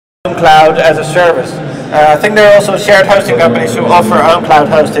own cloud as a service. I think there are also shared hosting companies who offer own cloud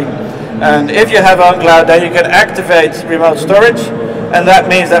hosting. And if you have own cloud, then you can activate remote storage, and that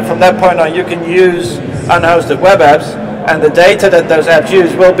means that from that point on you can use unhosted web apps, and the data that those apps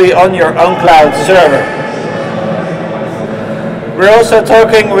use will be on your own cloud server. We're also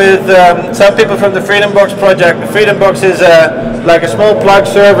talking with some people from the FreedomBox project. The FreedomBox is like a small plug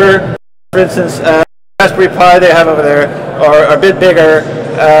server, for instance, Raspberry Pi they have over there, or a bit bigger,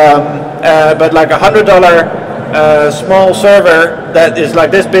 but like $100 small server that is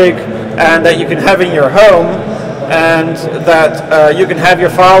like this big, and that you can have in your home, and that you can have your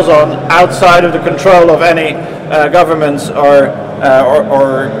files on outside of the control of any governments or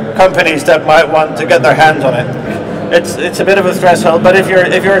companies that might want to get their hands on it. It's a bit of a threshold, but if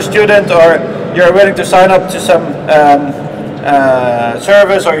you're a student or you're willing to sign up to some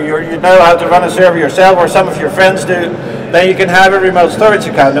service, or you know how to run a server yourself, or some of your friends do, then you can have a remote storage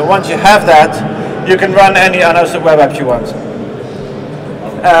account. And once you have that, you can run any unhosted web app you want.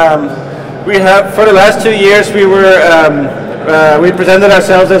 We have, for the last 2 years, we presented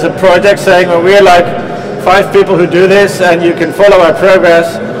ourselves as a project, saying, well, we're like 5 people who do this, and you can follow our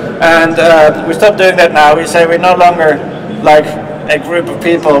progress. And we stopped doing that now. We say we're no longer like a group of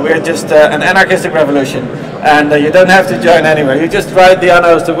people. We're just an anarchistic revolution, and you don't have to join anywhere. You just write the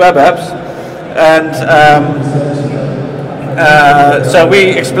unhosted web apps, and so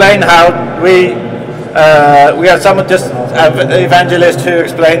we explain how we are somewhat just evangelists who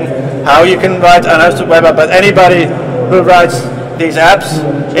explain how you can write unhosted web app, but anybody who writes these apps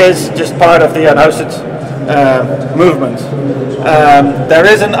is just part of the unhosted movement. There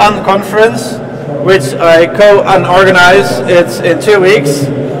is an unconference which I co-organize. It's in 2 weeks,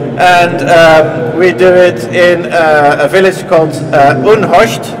 and we do it in a village called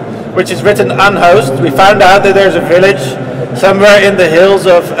unhosted, which is written unhost. We found out that there's a village somewhere in the hills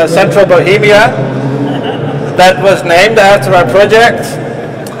of central Bohemia that was named after our project.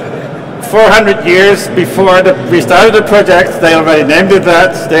 400 years before we started the project, they already named it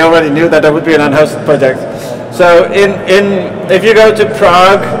that. They already knew that there would be an unhosted project. So if you go to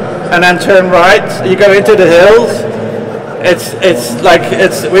Prague and then turn right, you go into the hills.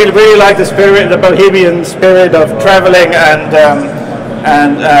 We really like the spirit, the Bohemian spirit of traveling and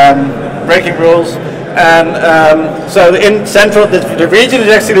breaking rules. And so in central, the region is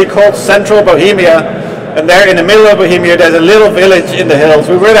actually called Central Bohemia. And there in the middle of Bohemia, there's a little village in the hills.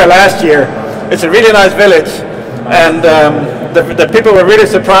 We were there last year. It's a really nice village, and the people were really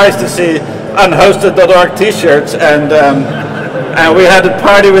surprised to see unhosted.org t-shirts, and we had a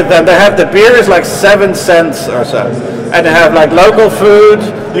party with them. They have, the beer is like 7 cents or so, and they have like local food.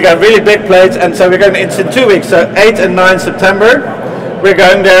 You got really big plates, and so it's in 2 weeks, so 8 and 9 September. We're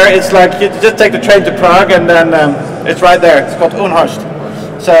going there. It's like you just take the train to Prague, and then it's right there. It's called unhosted.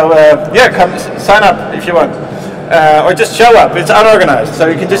 So yeah, come sign up if you want, or just show up. It's unorganized, so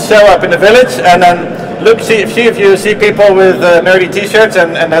you can just show up in the village and then see if you see people with nerdy T-shirts,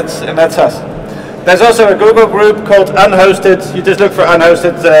 and that's us. There's also a Google group called Unhosted. You just look for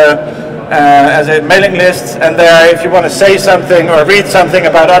Unhosted as a mailing list, and there, if you want to say something or read something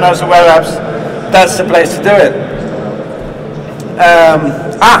about unhosted web apps, that's the place to do it.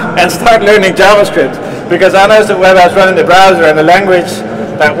 And start learning JavaScript, because unhosted web apps run in the browser, and the language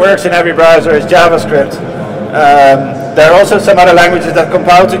that works in every browser is JavaScript. There are also some other languages that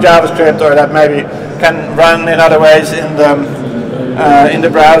compile to JavaScript, or that maybe can run in other ways in the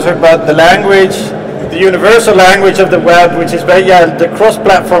browser. But the language, the universal language of the web, which is the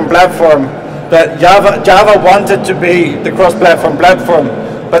cross-platform platform that Java wanted to be the cross-platform platform,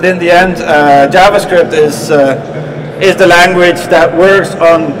 but in the end, JavaScript is the language that works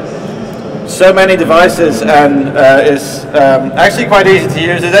on so many devices, and is actually quite easy to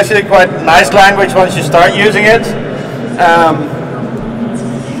use. It's actually quite a nice language once you start using it.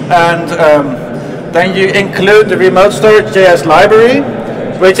 Then you include the remote storage.js library,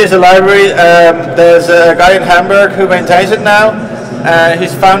 which is a library. There's a guy in Hamburg who maintains it now.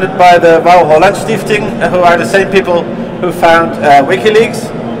 He's founded by the Wouw Holland Stichting, who are the same people who found WikiLeaks.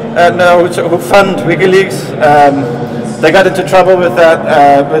 Who fund WikiLeaks. They got into trouble with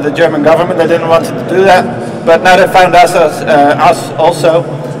that with the German government. They didn't want to do that, but now they found us also,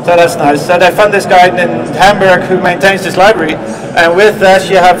 so that's nice. So they found this guy in Hamburg who maintains this library, and with that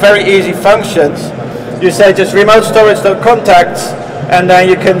you have very easy functions. You say just remote storage.contacts, and then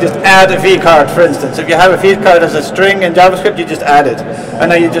you can just add a vcard, for instance. If you have a vcard as a string in JavaScript, you just add it,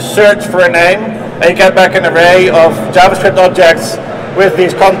 and then you just search for a name, and you get back an array of JavaScript objects with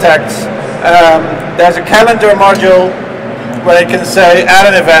these contacts. There's a calendar module where you can say add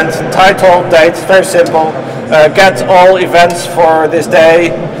an event, title, date, very simple, get all events for this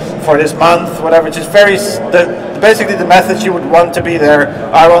day, for this month, whatever. Which is basically the methods you would want to be there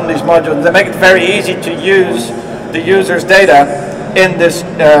are on these modules. They make it very easy to use the user's data in this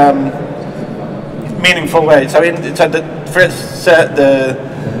meaningful way. So,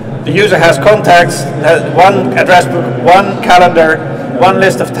 the user has contacts, has one address book, one calendar, one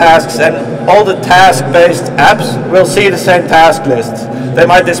list of tasks, and all the task-based apps will see the same task lists. They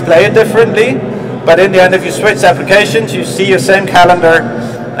might display it differently, but in the end, if you switch applications, you see your same calendar.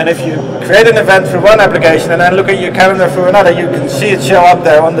 And if you create an event for one application and then look at your calendar for another, you can see it show up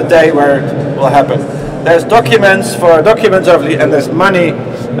there on the day where it will happen. There's documents for documents, obviously, and there's money,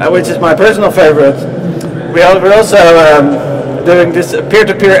 which is my personal favorite. We're also doing this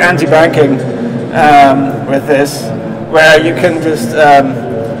peer-to-peer anti-banking with this, where you can just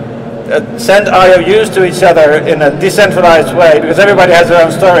send IOUs to each other in a decentralized way, because everybody has their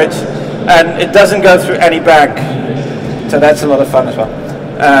own storage, and it doesn't go through any bank. So that's a lot of fun as well.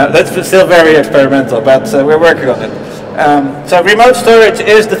 That's still very experimental, but we're working on it. So remote storage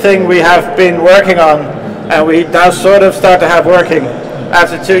is the thing we have been working on, and we now sort of start to have working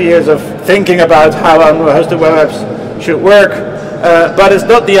after 2 years of thinking about how unhosted web apps should work. But it's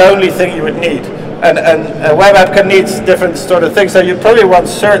not the only thing you would need. And a web app can need different sort of things. So you probably want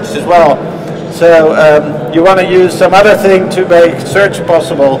search as well. So you want to use some other thing to make search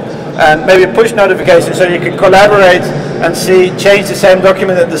possible, and maybe push notifications so you can collaborate and change the same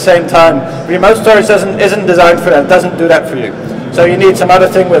document at the same time. Remote storage isn't designed for that. It doesn't do that for you. So you need some other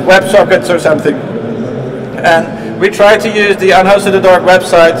thing with WebSockets or something. And we try to use the unhosted.org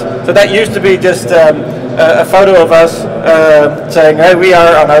website. So that used to be just a photo of us saying, hey, we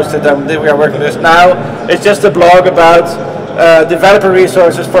are unhosted and we are working on this. Now it's just a blog about developer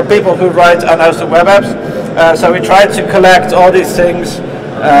resources for people who write unhosted web apps. So we try to collect all these things.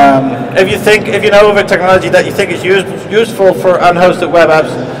 If you know of a technology that you think is useful for unhosted web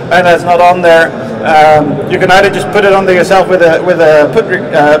apps and that's not on there, you can either just put it on there yourself with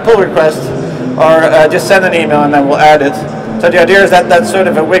a pull request, or just send an email and then we'll add it. So the idea is that that's sort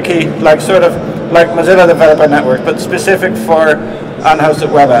of a wiki, like Mozilla Developer Network, but specific for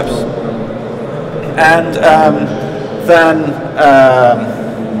unhosted web apps. And then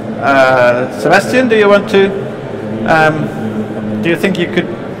Sebastian, do you want to? Do you think you could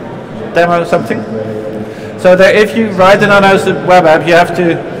demo something? So that if you write an unhosted web app, you have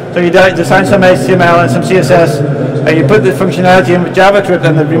to. So you design some HTML and some CSS, and you put the functionality in with JavaScript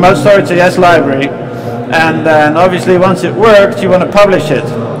and the remote storage.js library. And then obviously once it works, you want to publish it.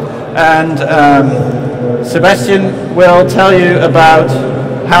 And Sebastian will tell you about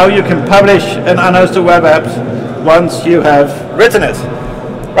how you can publish an unhosted web app once you have written it.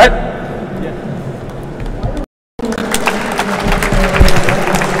 Right?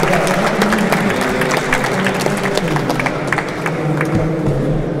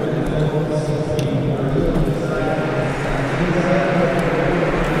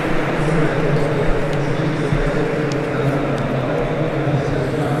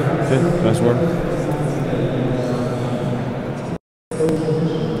 Nice work.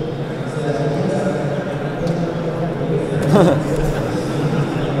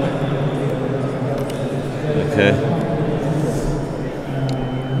 Okay.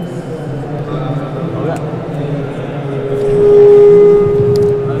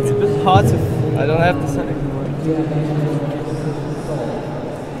 It's a bit hard to. I don't have the setting.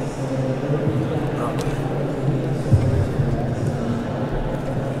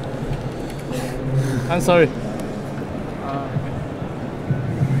 I'm sorry.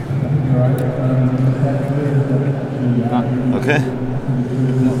 Okay.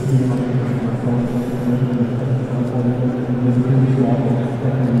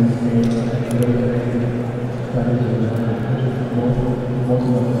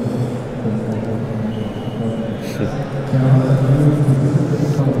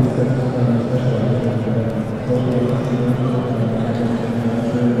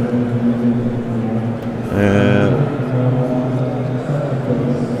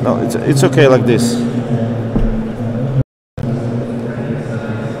 No, it's okay like this.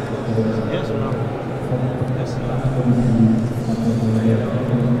 Yes or no? Yes.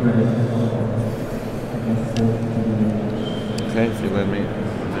 Okay, if you let me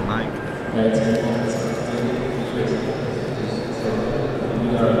the mic.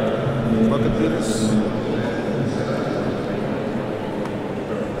 Look at this.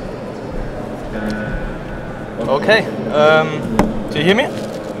 Okay. Do you hear me?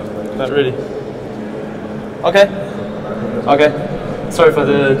 Not really. Okay. Okay. Sorry for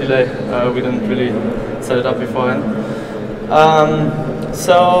the delay. We didn't really set it up beforehand.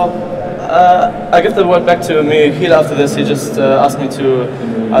 So I give the word back to Michiel after this. He just asked me to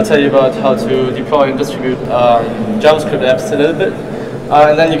tell you about how to deploy and distribute JavaScript apps a little bit.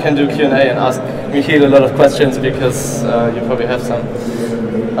 And then you can do Q&A and ask Michiel a lot of questions because you probably have some.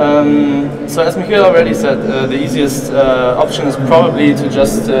 So as Michiel already said, the easiest option is probably to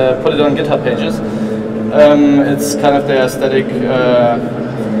just put it on GitHub pages. It's kind of their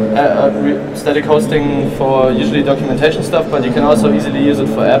static hosting for usually documentation stuff, but you can also easily use it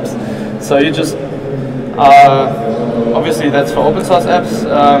for apps. So you just, obviously that's for open source apps,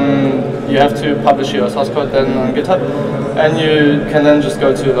 you have to publish your source code then on GitHub, and you can then just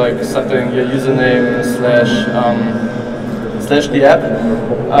go to like something, your username slash the app,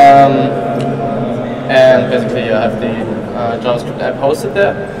 and basically you have the JavaScript app hosted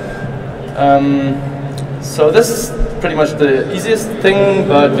there. So this is pretty much the easiest thing,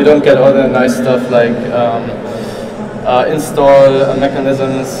 but you don't get all the nice stuff like install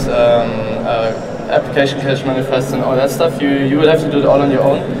mechanisms, application cache manifests and all that stuff. You would have to do it all on your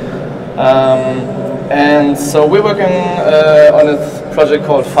own. And so we're working on a project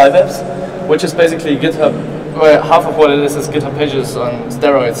called 5apps, which is basically GitHub. Well, half of what it is GitHub pages on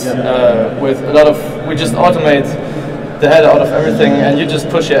steroids. With a lot of, we just automate the head out of everything, and you just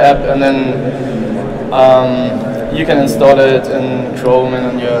push your app, and then you can install it in Chrome and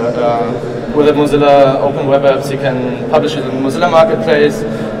on your with the Mozilla Open Web Apps. You can publish it in the Mozilla Marketplace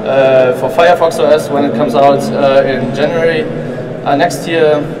for Firefox OS when it comes out in January next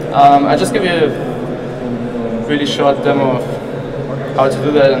year. I'll just give you a really short demo of how to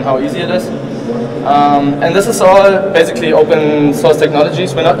do that and how easy it is. And this is all basically open source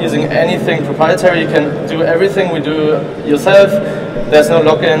technologies. We're not using anything proprietary. You can do everything we do yourself. There's no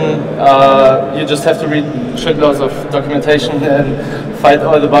login. You just have to read shitloads of documentation and fight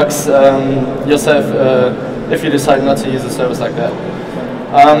all the bugs yourself if you decide not to use a service like that.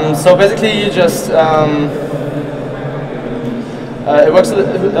 So basically you just, it works,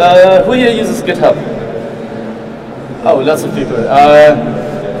 who here uses GitHub? Oh, lots of people.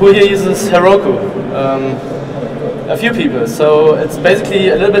 Who here uses Heroku? A few people. So it's basically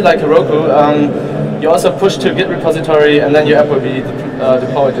a little bit like Heroku. You also push to a Git repository, and then your app will be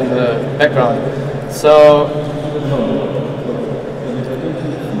deployed in the background. So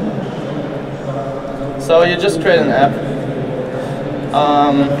you just create an app.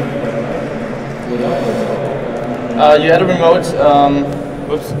 You add a remote.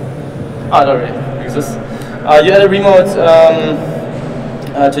 Whoops. It already exists. You add a remote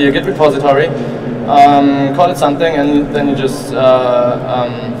to your Git repository, call it something, and then you just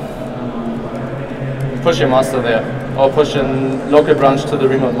push your master there, or push a local branch to the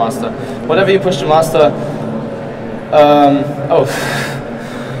remote master. Whatever you push to master,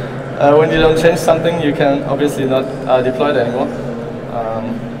 when you don't change something, you can obviously not deploy it anymore.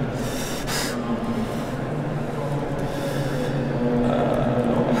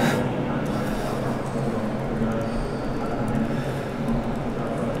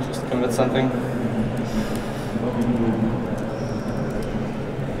 Something.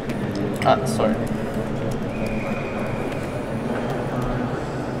 Sorry.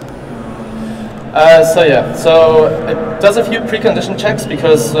 So it does a few precondition checks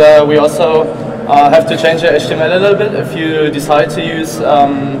because we also have to change your HTML a little bit if you decide to use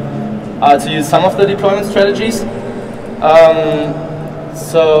some of the deployment strategies.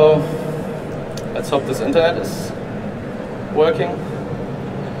 So let's hope this internet is working.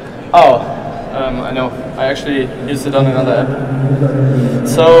 I know. I actually used it on another app.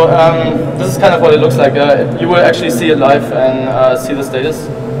 So this is kind of what it looks like. You will actually see it live and see the status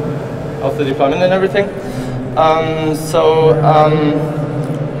of the deployment and everything.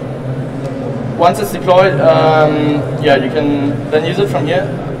 Once it's deployed, you can then use it from here.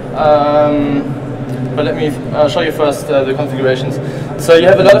 But let me show you first the configurations. So you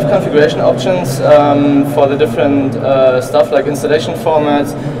have a lot of configuration options for the different stuff like installation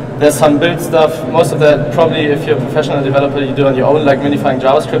formats. There's some build stuff. Most of that probably if you're a professional developer you do on your own, like minifying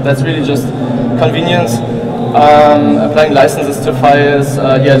JavaScript. That's really just convenience. Applying licenses to files,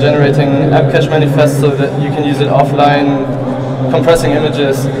 generating app cache manifests so that you can use it offline, compressing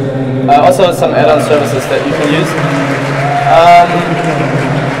images. Also some add-on services that you can use.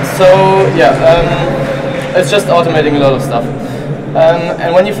 It's just automating a lot of stuff.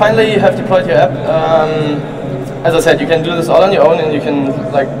 And when you finally have deployed your app, as I said, you can do this all on your own, and you can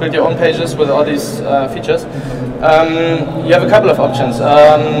like build your own pages with all these features. You have a couple of options.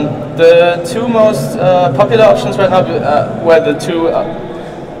 The two most popular options right now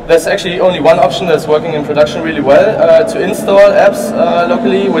there's actually only one option that's working in production really well to install apps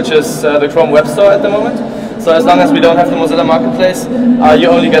locally, which is the Chrome Web Store at the moment. So as long as we don't have the Mozilla Marketplace, you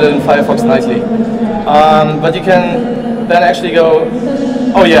only get it in Firefox nightly. But you can then actually go.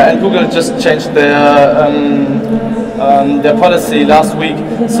 Oh yeah, and Google just changed their policy last week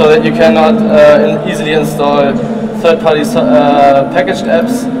so that you cannot easily install third-party packaged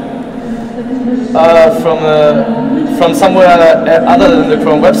apps from somewhere other than the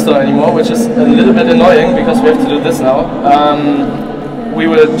Chrome Web Store anymore, which is a little bit annoying because we have to do this now. We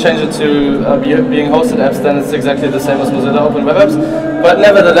will change it to being hosted apps, then it's exactly the same as Mozilla Open Web Apps. But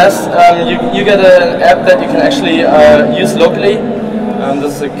nevertheless, you get an app that you can actually use locally.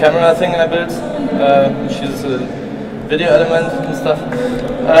 This is a camera thing I built, which uses a video element and stuff.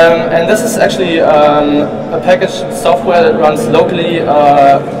 And this is actually a packaged software that runs locally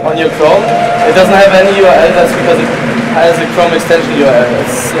on your Chrome. It doesn't have any URL, that's because it has a Chrome extension URL.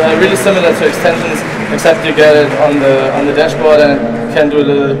 It's really similar to extensions, except you get it on the dashboard, and it can do a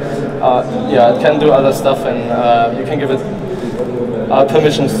little, it can do other stuff, and you can give it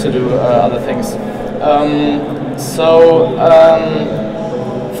permissions to do other things.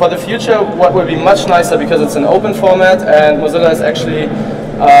 For the future, what will be much nicer, because it's an open format, and Mozilla is actually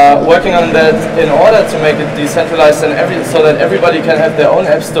working on that in order to make it decentralized and so that everybody can have their own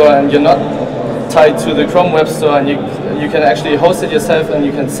app store, and you're not tied to the Chrome Web Store, and you can actually host it yourself and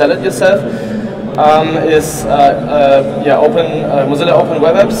you can sell it yourself. Mozilla Open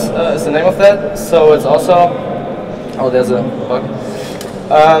Web Apps is the name of that. So it's also, there's a bug.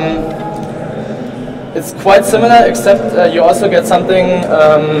 It's quite similar, except you also get something.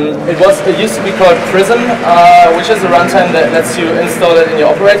 It used to be called Prism, which is a runtime that lets you install it in your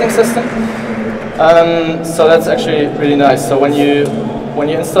operating system. So that's actually really nice. So when you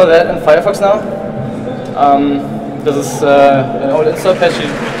install that in Firefox now, this is an old install page. You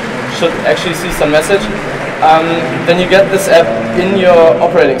should actually see some message. Then you get this app in your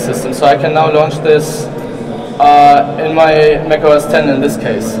operating system. So I can now launch this in my macOS 10 in this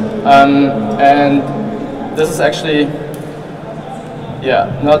case, and this is actually,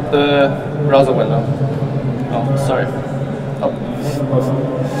 not the browser window. Oh, sorry. Oh.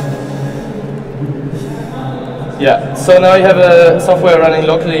 Yeah, so now you have a software running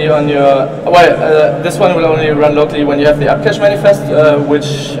locally on your, this one will only run locally when you have the app cache manifest,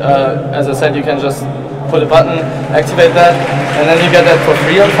 which, as I said, you can just put a button, activate that, and then you get that for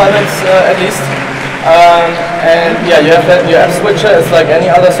free on Firefox at least. And yeah, you have that, your app switcher is like any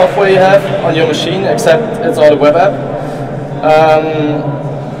other software you have on your machine, except it's all a web app.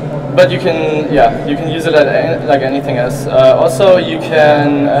 But you can use it like anything else. Also, you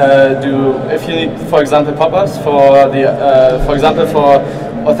can do, if you need, for example, pop-ups for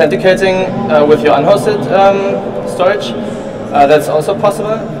authenticating with your unhosted storage. That's also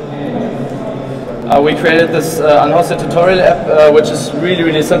possible. We created this unhosted tutorial app, which is really,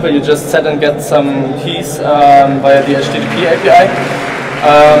 really simple. You just set and get some keys via the HTTP API.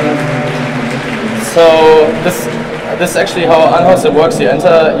 So this is actually how unhosted works. You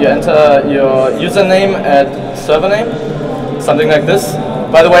enter your username and server name, something like this.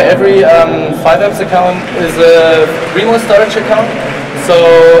 By the way, every 5apps account is a remote storage account. So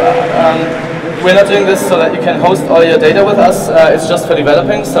we're not doing this so that you can host all your data with us. It's just for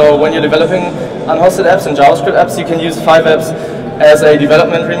developing. So when you're developing unhosted apps and JavaScript apps, you can use 5apps as a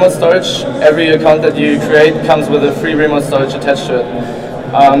development remote storage. Every account that you create comes with a free remote storage attached to it.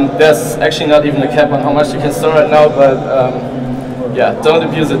 There's actually not even a cap on how much you can store right now, but don't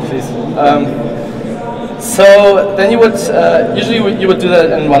abuse it, please. So then you would usually you would do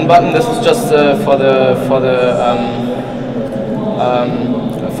that in one button. This is just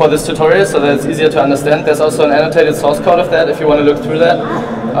for this tutorial, so that it's easier to understand. There's also an annotated source code of that if you want to look through that,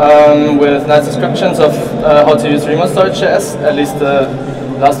 with nice descriptions of how to use remote storage.js, at least the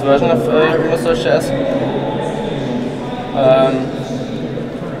last version of remote storage.js.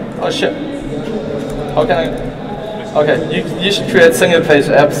 Oh shit. How can I? Okay, you should create single-page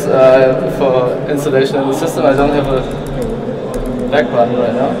apps for installation in the system. I don't have a back button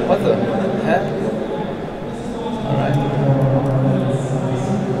right now. What the heck? All right.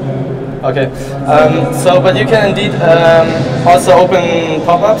 Okay. But you can indeed also open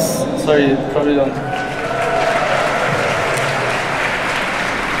pop-ups. Sorry, you probably don't.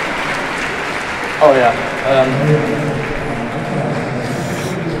 Oh yeah.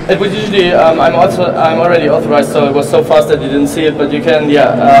 It would usually, I'm already authorized, so it was so fast that you didn't see it, but you can,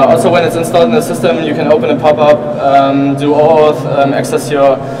 also when it's installed in the system, you can open a pop-up, do OAuth, access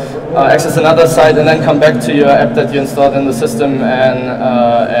another site, and then come back to your app that you installed in the system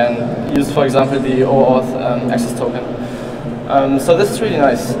and use, for example, the OAuth access token. So this is really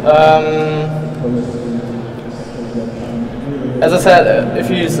nice. As I said, if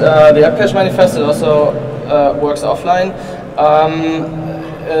you use the app cache manifest, it also works offline.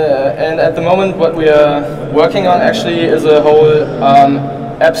 And at the moment, what we are working on actually is a whole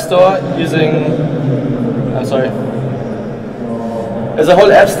app store using. I'm sorry. There's a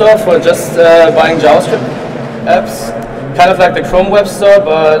whole app store for just buying JavaScript apps, kind of like the Chrome Web Store,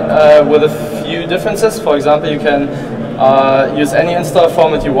 but with a few differences. For example, you can use any install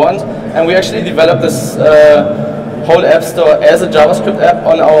format you want, and we actually developed this whole app store as a JavaScript app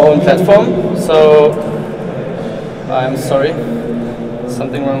on our own platform. So, I'm sorry,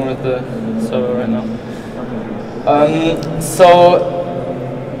 something wrong with the server right now. So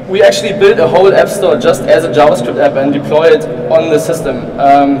we actually built a whole app store just as a JavaScript app and deploy it on the system,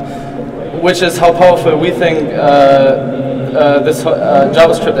 which is how powerful we think this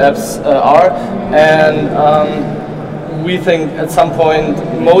JavaScript apps are. And we think at some point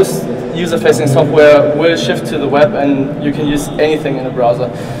most user-facing software will shift to the web, and you can use anything in a browser.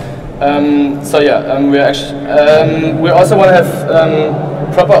 So yeah, we also want to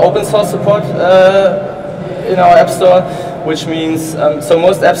have proper open source support in our app store, which means so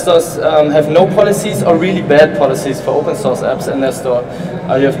most app stores have no policies or really bad policies for open source apps in their store.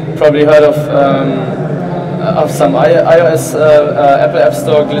 You've probably heard of some iOS Apple App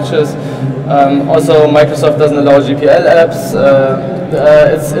Store glitches. Also, Microsoft doesn't allow GPL apps.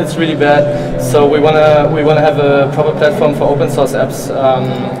 It's really bad. So we wanna have a proper platform for open source apps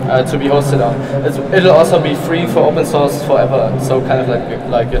to be hosted on. It'll also be free for open source forever. So kind of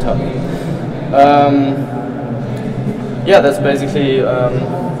like GitHub. Yeah, that's basically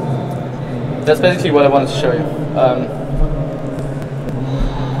what I wanted to show you.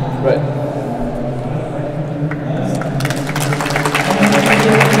 Right.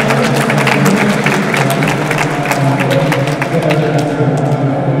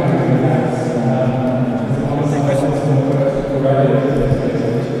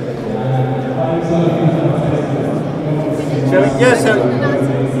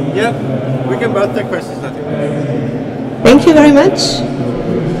 Yeah, we can both take questions now. Thank you very much.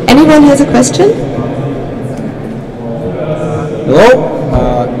 Anyone has a question? Hello.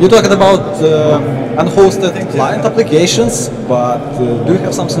 You talked about unhosted client applications, but do you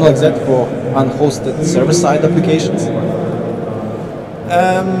have something like that for unhosted server-side applications?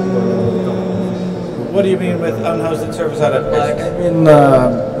 What do you mean with unhosted server-side applications? I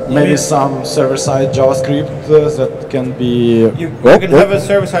mean, maybe some server-side JavaScript that can be... You can have a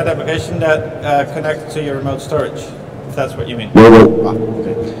server-side application that connects to your remote storage, if that's what you mean.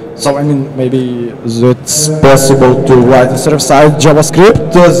 Okay. So, I mean, maybe it's possible to write a server-side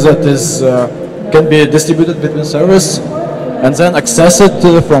JavaScript that is, can be distributed between servers and then access it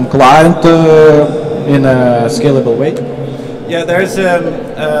from client in a scalable way. Yeah, there's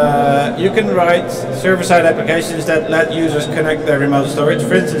you can write server-side applications that let users connect their remote storage.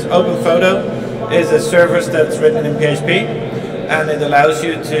 For instance, OpenPhoto is a service that's written in PHP, and it allows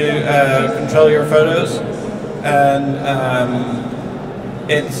you to control your photos. And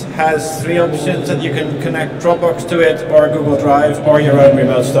it has three options that you can connect Dropbox to it, or Google Drive, or your own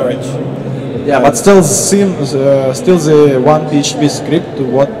remote storage. Yeah, but still seems still the one PHP script.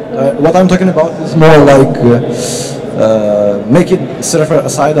 What I'm talking about is more like making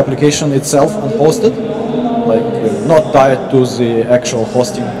server-side application itself unhosted, like not tied to the actual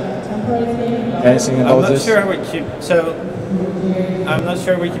hosting. Anything about this? I'm not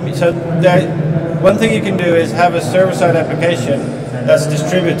sure what you mean. So one thing you can do is have a server-side application that's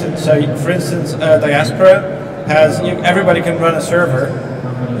distributed. So for instance, Diaspora has, everybody can run a server,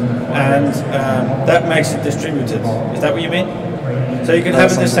 and that makes it distributed. Is that what you mean? So you can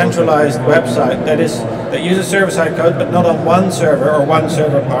have a decentralized website that uses server-side code, but not on one server or one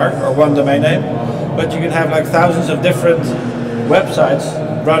server park or one domain name, but you can have like thousands of different websites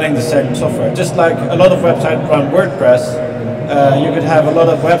running the same software. Just like a lot of websites run WordPress, you could have a lot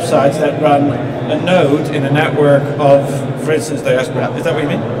of websites that run a node in a network of, for instance, Diaspora. Is that what you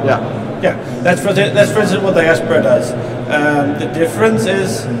mean? Yeah. Yeah, that's for instance what Diaspora does. The difference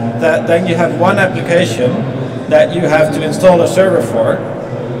is that then you have one application that you have to install a server for,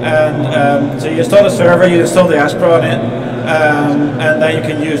 and so you install a server, you install Diaspora on it, and then you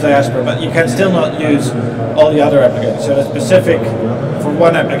can use Diaspora, but you can still not use all the other applications. So it's specific for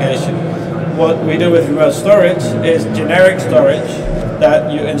one application. What we do with remote storage is generic storage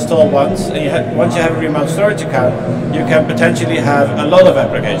that you install once, and once you have a remote storage account, you can potentially have a lot of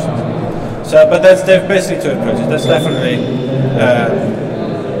applications. So, but that's basically two approaches. That's definitely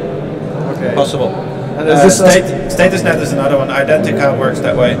possible. StatusNet is another one. Identica works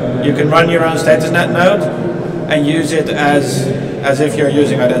that way. You can run your own StatusNet node and use it as if you're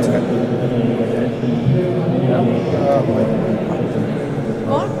using Identica.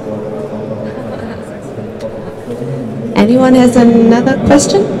 Anyone has another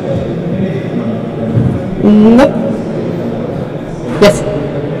question? Nope. Yes.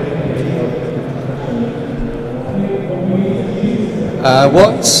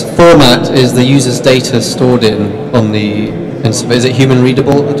 What format is the user's data stored in on the instance? Is it human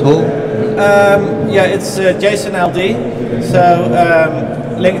readable at all? Yeah, it's JSON LD.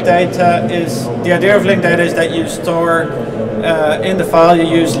 So linked data is, the idea of linked data is that you store in the file, you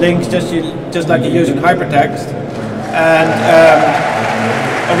use links just like you use in hypertext. And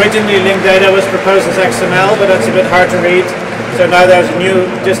originally linked data was proposed as XML, but that's a bit hard to read. So now there's a new,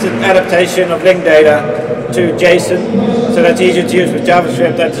 just an adaptation of linked data to JSON. So that's easier to use with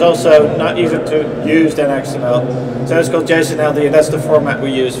JavaScript. That's also not easier to use than XML. So it's called JSON LD, and that's the format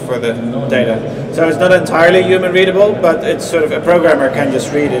we use for the data. So it's not entirely human readable, but it's sort of, a programmer can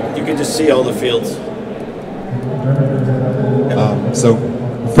just read it. You can just see all the fields. So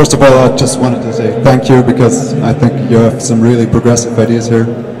first of all, I just wanted to say thank you, because I think you have some really progressive ideas here,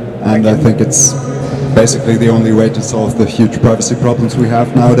 and I think it's basically the only way to solve the huge privacy problems we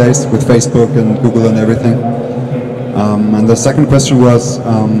have nowadays with Facebook and Google and everything. And the second question was,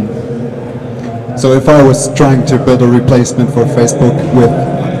 so if I was trying to build a replacement for Facebook with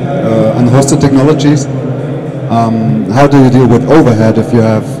unhosted technologies, how do you deal with overhead if you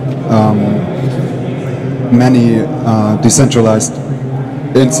have many decentralized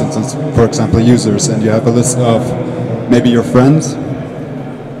instances, for example users, and you have a list of maybe your friends,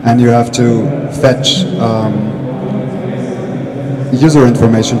 and you have to fetch user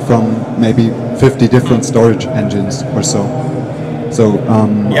information from maybe 50 different storage engines or so. So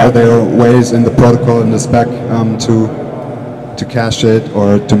Yeah. are there ways in the protocol in the spec to cache it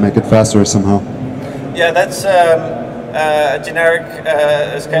or to make it faster somehow? Yeah, that's a generic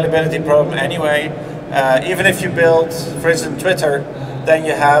scalability problem anyway. Even if you build, for instance, Twitter, then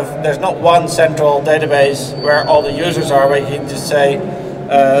you have, there's not one central database where all the users are, where you can just say,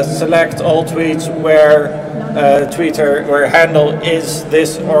 select all tweets where Twitter, where handle is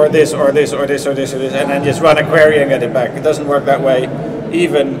this or this or this or this or this or this, and then just run a query and get it back. It doesn't work that way,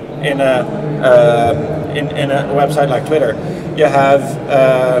 even in a website like Twitter. You have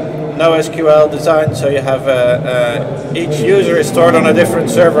no SQL design, so you have each user is stored on a different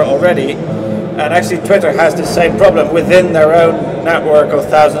server already, and actually Twitter has the same problem within their own network of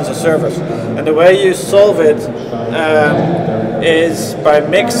thousands of servers. And the way you solve it is by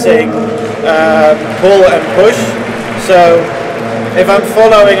mixing pull and push. So if I'm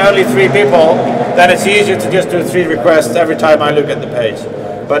following only 3 people, then it's easier to just do 3 requests every time I look at the page.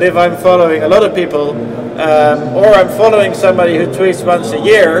 But if I'm following a lot of people, or I'm following somebody who tweets once a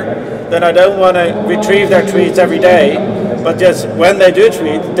year, then I don't want to retrieve their tweets every day, but just when they do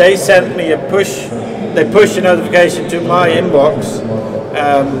tweet, they send me a push, they push a notification to my inbox,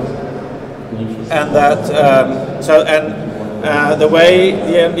 and that, the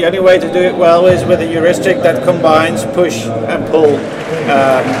only way to do it well is with a heuristic that combines push and pull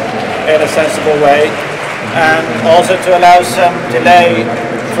in a sensible way, and also to allow some delay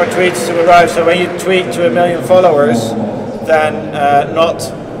for tweets to arrive. So when you tweet to 1 million followers, then not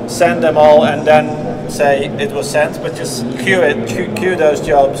send them all and then say it was sent, but just queue those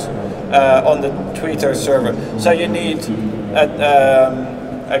jobs on the Twitter server. So you need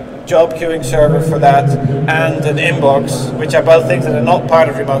a job queuing server for that and an inbox, which are both things that are not part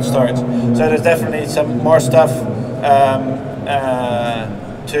of remote storage. So there's definitely some more stuff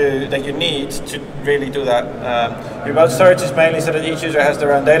that you need to really do that. Remote storage is mainly so that each user has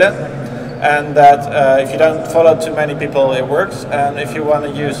their own data, and that if you don't follow too many people, it works. And if you want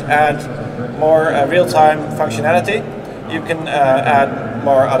to add more real-time functionality, you can add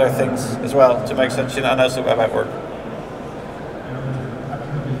more other things as well to make such an unhosted web app work.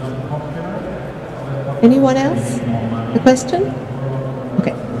 Anyone else? A question?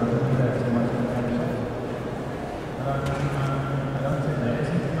 Okay.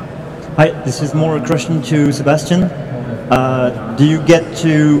 Hi, this is more a question to Sebastian. Do you get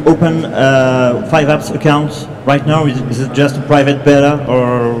to open 5apps account right now? Is it just a private beta,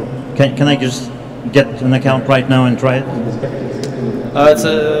 or can I just get an account right now and try it? It's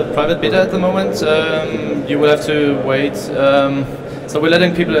a private beta at the moment. You will have to wait. So we're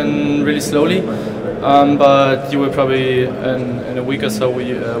letting people in really slowly, but you will probably in a week or so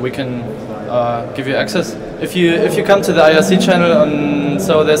we can give you access. If you come to the IRC channel,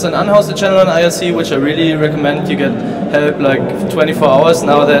 so there's an unhosted channel on IRC, which I really recommend. You get help like 24 hours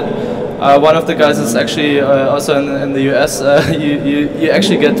now that one of the guys is actually also in the US. You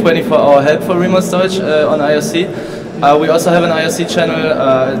actually get 24-hour help for remote storage on IRC. We also have an IRC channel,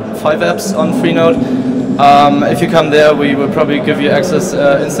 5apps on Freenode. If you come there, we will probably give you access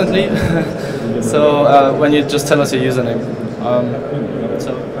instantly. So when you just tell us your username.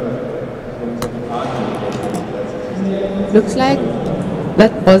 Looks like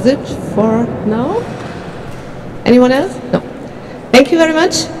that was it for now. Anyone else? No. Thank you very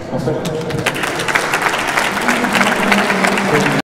much.